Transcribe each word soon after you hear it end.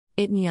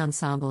ITNI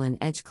Ensemble in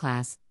Edge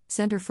Class,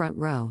 Center Front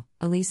Row,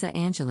 Elisa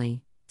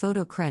Angeli,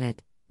 Photo Credit,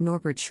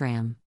 Norbert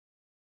Schramm.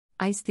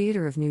 ICE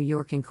Theater of New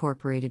York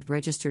Incorporated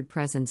Registered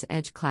Presence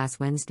Edge Class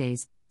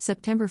Wednesdays,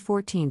 September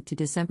 14 to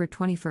December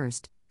 21,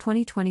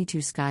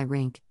 2022 Sky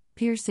Rink,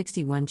 Pier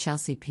 61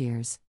 Chelsea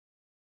Piers.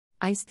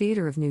 ICE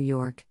Theater of New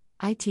York,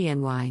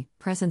 ITNY,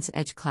 Presence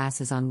Edge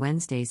classes on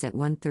Wednesdays at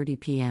 1:30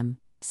 p.m.,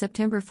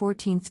 September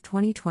 14,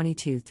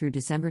 2022 through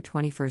December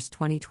 21,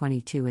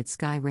 2022 at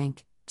Sky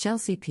Rink,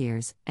 Chelsea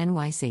Piers,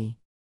 NYC.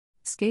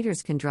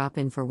 Skaters can drop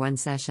in for one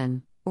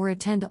session, or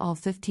attend all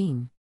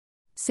 15.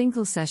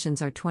 Single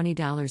sessions are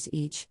 $20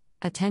 each,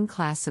 a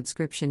 10-class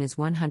subscription is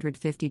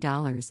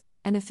 $150,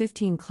 and a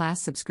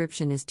 15-class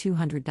subscription is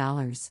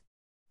 $200.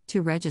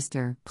 To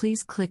register,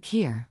 please click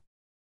here.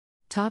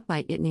 Taught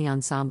by ITNI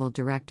Ensemble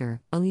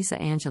Director, Elisa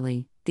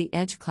Angeli, the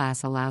Edge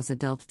class allows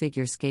adult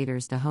figure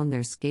skaters to hone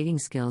their skating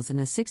skills in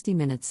a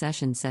 60-minute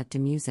session set to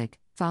music,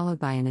 followed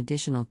by an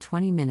additional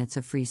 20 minutes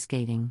of free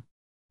skating.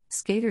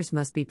 Skaters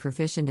must be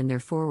proficient in their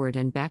forward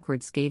and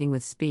backward skating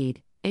with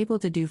speed, able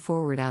to do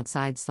forward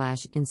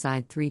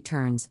outside/inside 3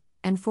 turns,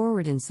 and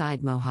forward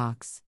inside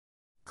mohawks.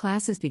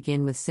 Classes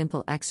begin with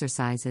simple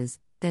exercises,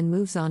 then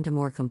moves on to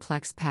more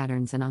complex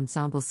patterns and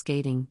ensemble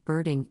skating,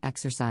 birding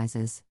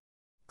exercises.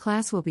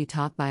 Class will be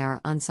taught by our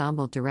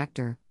ensemble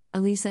director,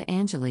 Elisa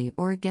Angeli,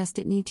 or a guest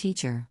ITNI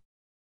teacher.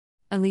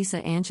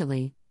 Elisa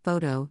Angeli,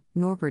 photo,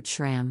 Norbert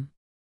Schramm.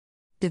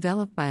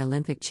 Developed by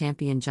Olympic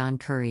champion John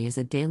Curry as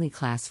a daily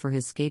class for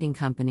his skating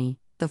company,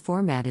 the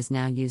format is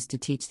now used to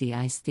teach the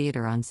ICE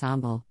Theater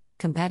Ensemble,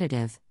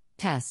 competitive,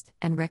 test,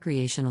 and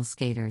recreational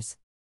skaters.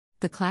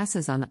 The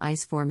classes on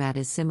ICE format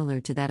is similar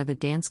to that of a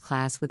dance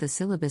class with a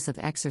syllabus of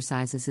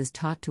exercises is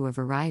taught to a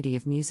variety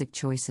of music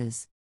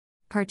choices.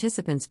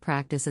 Participants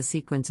practice a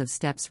sequence of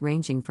steps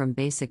ranging from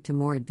basic to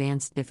more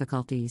advanced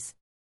difficulties.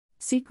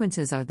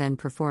 Sequences are then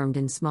performed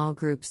in small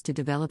groups to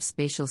develop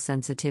spatial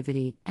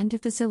sensitivity and to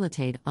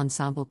facilitate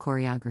ensemble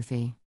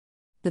choreography.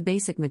 The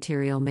basic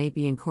material may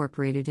be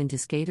incorporated into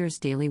skaters'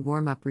 daily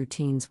warm-up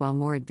routines, while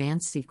more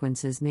advanced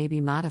sequences may be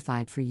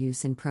modified for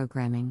use in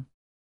programming.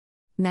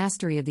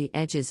 Mastery of the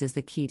edges is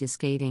the key to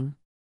skating.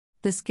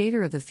 The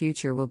skater of the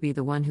future will be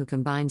the one who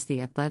combines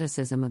the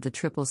athleticism of the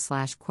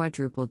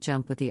triple/quadruple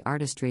jump with the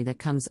artistry that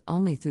comes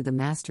only through the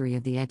mastery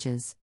of the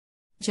edges.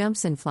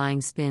 Jumps and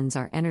flying spins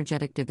are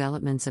energetic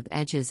developments of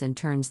edges and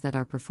turns that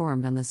are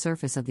performed on the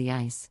surface of the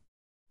ice.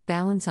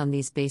 Balance on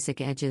these basic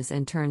edges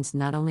and turns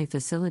not only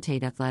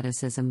facilitate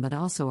athleticism but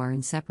also are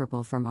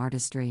inseparable from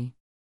artistry.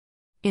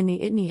 In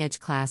the ITNI Edge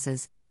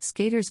classes,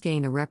 skaters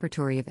gain a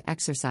repertory of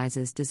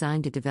exercises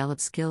designed to develop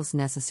skills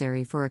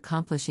necessary for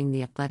accomplishing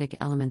the athletic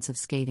elements of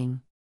skating.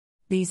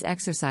 These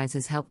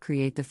exercises help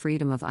create the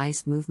freedom of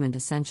ice movement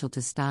essential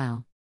to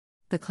style.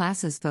 The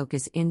classes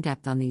focus in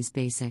depth on these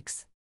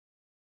basics.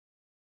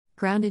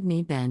 Grounded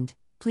knee bend,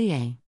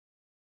 plie.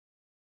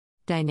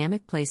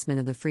 Dynamic placement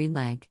of the free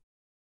leg.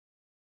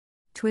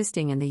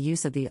 Twisting and the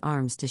use of the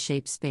arms to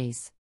shape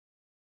space.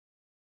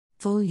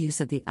 Full use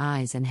of the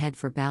eyes and head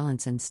for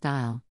balance and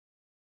style.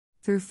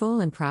 Through full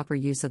and proper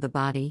use of the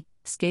body,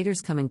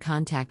 skaters come in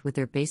contact with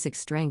their basic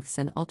strengths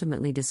and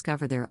ultimately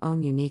discover their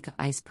own unique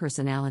ice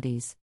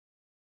personalities.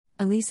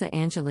 Elisa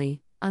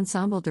Angeli,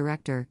 Ensemble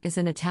Director, is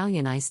an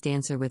Italian ice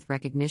dancer with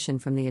recognition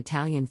from the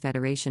Italian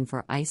Federation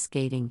for Ice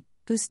Skating,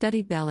 who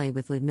studied ballet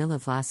with Ludmila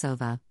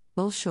Vlasova,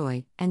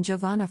 Bolshoi, and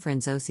Giovanna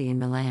Franzosi in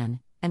Milan,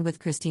 and with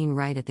Christine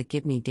Wright at the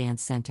Gibney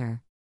Dance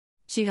Center.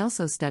 She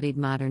also studied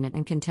modern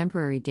and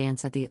contemporary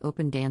dance at the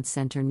Open Dance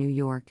Center, New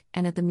York,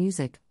 and at the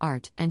Music,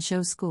 Art, and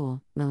Show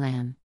School,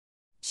 Milan.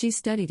 She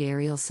studied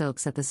aerial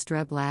silks at the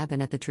Streb Lab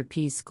and at the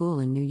Trapeze School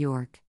in New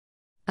York.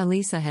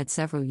 Elisa had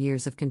several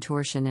years of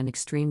contortion and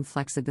extreme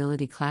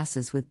flexibility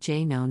classes with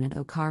Jay None and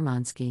Okhar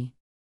Monsky.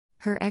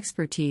 Her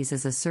expertise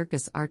as a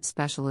circus art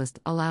specialist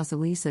allows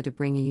Elisa to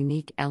bring a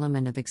unique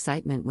element of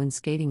excitement when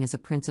skating as a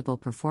principal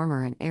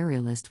performer and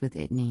aerialist with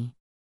ITNI.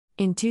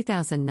 In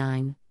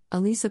 2009,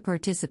 Elisa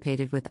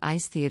participated with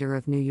ICE Theater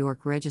of New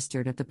York,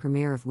 registered at the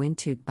premiere of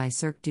Windtut by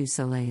Cirque du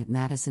Soleil at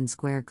Madison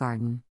Square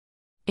Garden.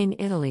 In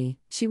Italy,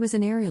 she was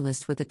an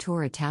aerialist with the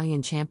Tour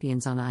Italian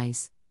Champions on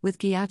Ice, with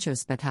Ghiaccio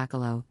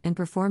Spettacolo, and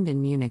performed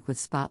in Munich with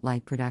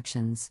Spotlight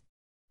Productions.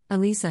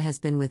 Elisa has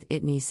been with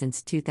ITNI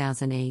since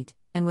 2008,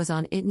 and was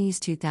on ITNI's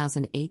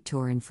 2008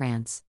 tour in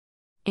France.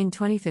 In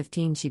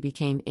 2015 she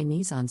became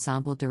ITNI's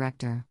ensemble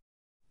director.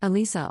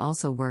 Elisa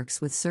also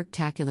works with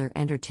Cirque-tacular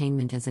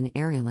Entertainment as an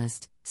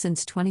aerialist,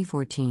 since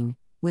 2014,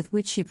 with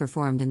which she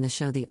performed in the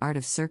show The Art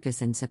of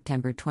Circus in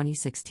September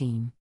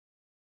 2016.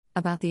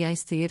 About the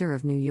ICE Theater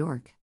of New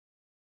York.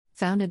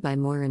 Founded by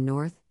Moira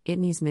North,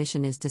 ITNI's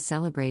mission is to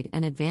celebrate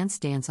and advance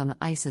dance on the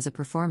ice as a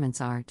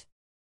performance art.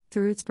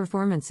 Through its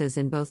performances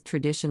in both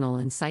traditional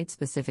and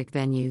site-specific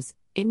venues,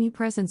 ITNI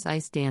presents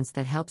ice dance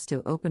that helps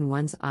to open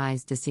one's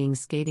eyes to seeing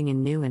skating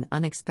in new and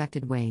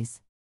unexpected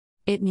ways.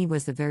 ITNI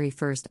was the very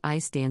first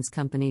ice dance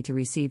company to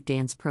receive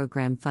dance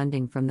program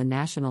funding from the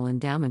National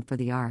Endowment for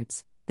the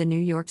Arts, the New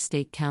York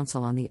State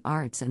Council on the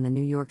Arts, and the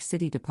New York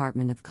City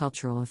Department of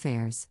Cultural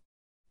Affairs.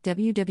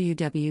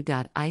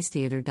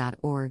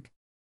 www.icetheater.org.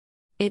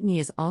 ITNY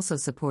is also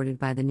supported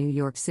by the New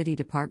York City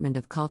Department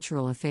of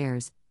Cultural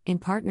Affairs, in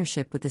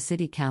partnership with the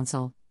City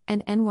Council,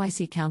 and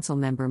NYC Council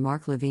member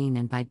Mark Levine,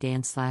 and by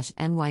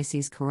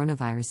Dance/NYC's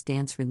Coronavirus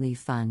Dance Relief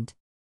Fund.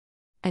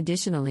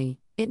 Additionally,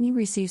 ITNY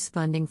receives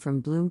funding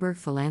from Bloomberg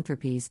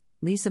Philanthropies,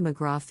 Lisa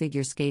McGraw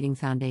Figure Skating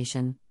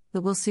Foundation,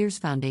 the Will Sears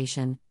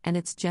Foundation, and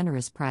its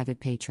generous private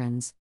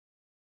patrons.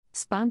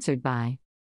 Sponsored by